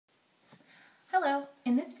Hello!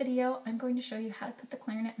 In this video, I'm going to show you how to put the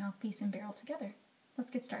clarinet mouthpiece and barrel together. Let's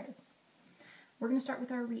get started. We're going to start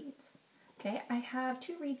with our reeds. Okay, I have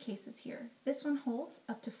two reed cases here. This one holds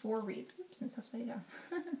up to 4 reeds. Oops, it's upside down.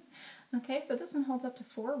 Okay, so this one holds up to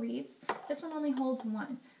 4 reeds. This one only holds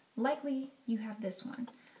 1. Likely you have this one.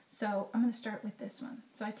 So I'm going to start with this one.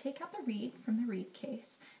 So I take out the reed from the reed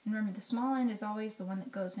case. And remember, the small end is always the one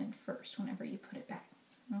that goes in first whenever you put it back.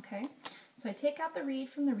 Okay, so I take out the reed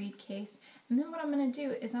from the reed case, and then what I'm going to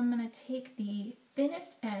do is I'm going to take the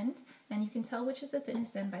thinnest end, and you can tell which is the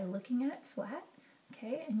thinnest end by looking at it flat,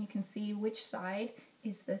 okay, and you can see which side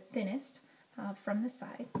is the thinnest from the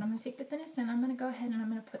side. But I'm going to take the thinnest end, I'm going to go ahead and I'm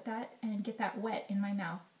going to put that and get that wet in my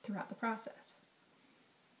mouth throughout the process.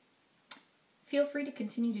 Feel free to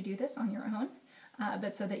continue to do this on your own,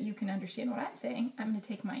 but so that you can understand what I'm saying, I'm going to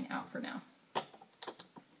take mine out for now.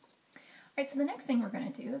 Alright, so the next thing we're going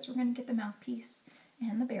to do is we're going to get the mouthpiece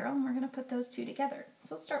and the barrel, and we're going to put those two together.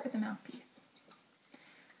 So let's start with the mouthpiece.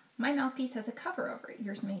 My mouthpiece has a cover over it.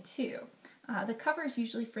 Yours may too. The cover is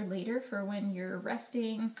usually for later, for when you're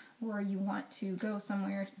resting or you want to go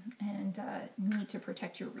somewhere and need to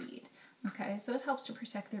protect your reed. Okay, so it helps to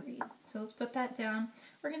protect the reed. So let's put that down.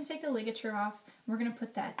 We're going to take the ligature off. We're going to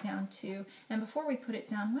put that down too. And before we put it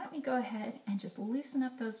down, why don't we go ahead and just loosen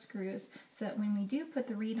up those screws so that when we do put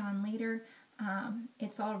the reed on later,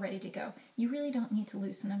 it's all ready to go. You really don't need to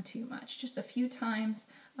loosen them too much. Just a few times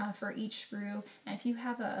for each screw. And if you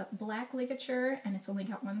have a black ligature and it's only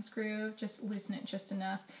got 1 screw, just loosen it just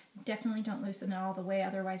enough. Definitely don't loosen it all the way,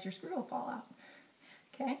 otherwise your screw will fall out.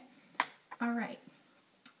 Okay? All right.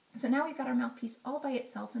 So now we've got our mouthpiece all by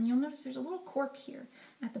itself, and you'll notice there's a little cork here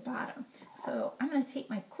at the bottom. So I'm going to take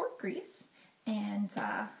my cork grease and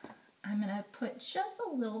I'm going to put just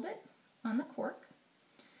a little bit on the cork,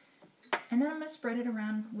 and then I'm going to spread it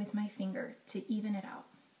around with my finger to even it out.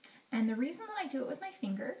 And the reason that I do it with my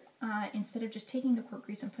finger instead of just taking the cork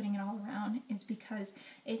grease and putting it all around is because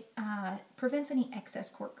it prevents any excess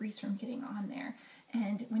cork grease from getting on there.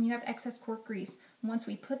 And when you have excess cork grease, once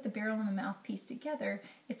we put the barrel and the mouthpiece together,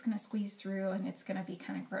 it's going to squeeze through and it's going to be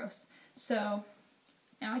kind of gross. So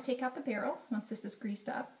now I take out the barrel once this is greased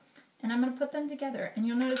up, and I'm going to put them together. And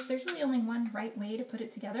you'll notice there's really only one right way to put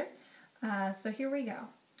it together. So here we go.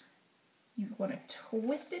 You want to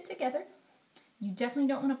twist it together. You definitely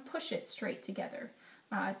don't want to push it straight together.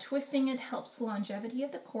 Twisting it helps the longevity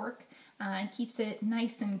of the cork and keeps it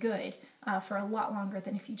nice and good for a lot longer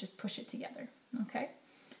than if you just push it together. Okay,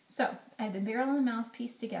 so I have the barrel and the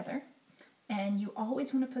mouthpiece together, and you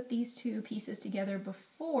always want to put these two pieces together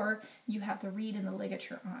before you have the reed and the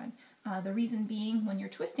ligature on. The reason being, when you're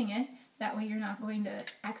twisting it, that way you're not going to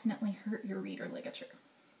accidentally hurt your reed or ligature.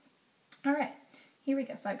 All right, here we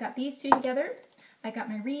go. So I've got these two together. I got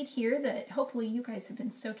my reed here that hopefully you guys have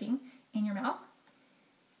been soaking in your mouth.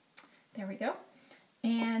 There we go.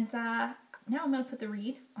 And now I'm going to put the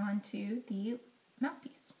reed onto the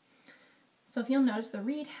mouthpiece. So if you'll notice, the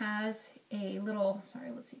reed has a little,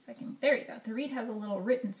 let's see if I can, there you go. The reed has a little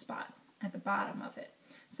written spot at the bottom of it.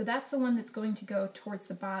 So that's the one that's going to go towards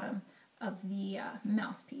the bottom of the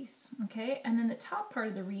mouthpiece, okay? And then the top part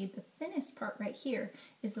of the reed, the thinnest part right here,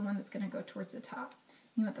 is the one that's going to go towards the top.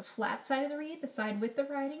 You want the flat side of the reed, the side with the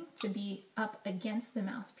writing, to be up against the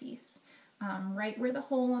mouthpiece, right where the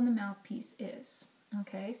hole on the mouthpiece is.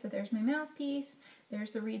 Okay, so there's my mouthpiece,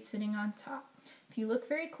 there's the reed sitting on top. If you look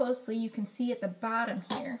very closely, you can see at the bottom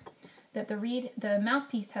here that the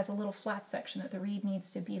mouthpiece has a little flat section that the reed needs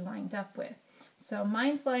to be lined up with. So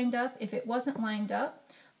mine's lined up. If it wasn't lined up,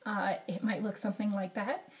 it might look something like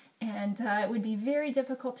that, and it would be very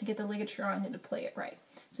difficult to get the ligature on and to play it right.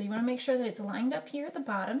 So you want to make sure that it's lined up here at the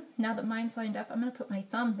bottom. Now that mine's lined up, I'm going to put my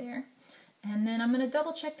thumb there, and then I'm going to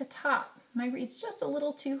double check the top. My reed's just a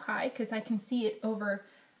little too high because I can see it over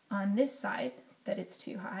on this side that it's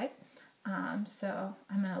too high. So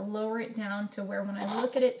I'm going to lower it down to where when I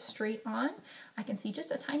look at it straight on, I can see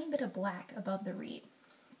just a tiny bit of black above the reed.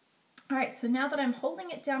 Alright, so now that I'm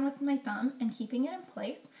holding it down with my thumb and keeping it in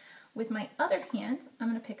place, with my other hand, I'm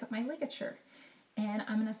going to pick up my ligature. And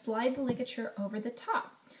I'm going to slide the ligature over the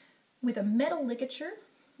top. With a metal ligature,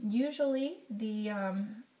 usually the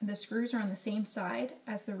screws are on the same side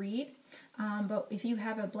as the reed, but if you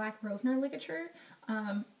have a black Rovner ligature,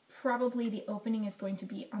 probably the opening is going to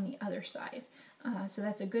be on the other side. So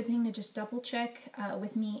that's a good thing to just double check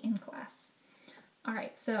with me in class.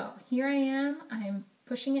 Alright, so here I am. I'm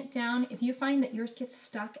pushing it down. If you find that yours gets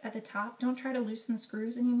stuck at the top, don't try to loosen the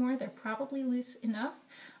screws anymore. They're probably loose enough.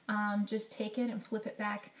 Just take it and flip it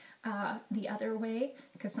back the other way,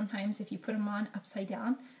 because sometimes if you put them on upside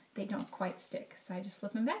down, they don't quite stick. So I just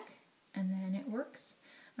flip them back, and then it works.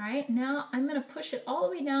 All right, now I'm going to push it all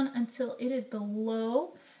the way down until it is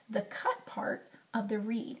below the cut part of the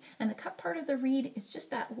reed. And the cut part of the reed is just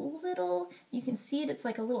that little, you can see it, it's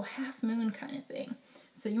like a little half moon kind of thing.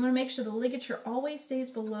 So you want to make sure the ligature always stays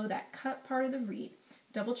below that cut part of the reed.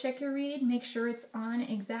 Double check your reed, make sure it's on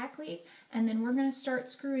exactly, and then we're going to start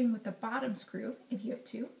screwing with the bottom screw, if you have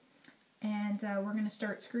two, and we're going to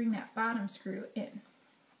start screwing that bottom screw in.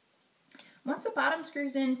 Once the bottom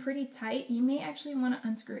screw's in pretty tight, you may actually want to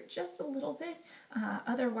unscrew it just a little bit,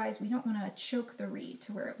 otherwise we don't want to choke the reed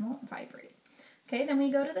to where it won't vibrate. Okay, then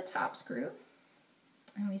we go to the top screw,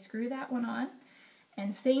 and we screw that one on.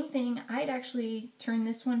 And same thing, I'd actually turn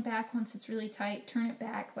this one back once it's really tight, turn it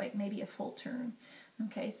back like maybe a full turn,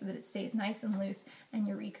 okay, so that it stays nice and loose and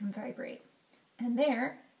your reed can vibrate. And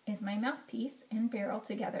there is my mouthpiece and barrel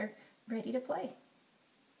together, ready to play.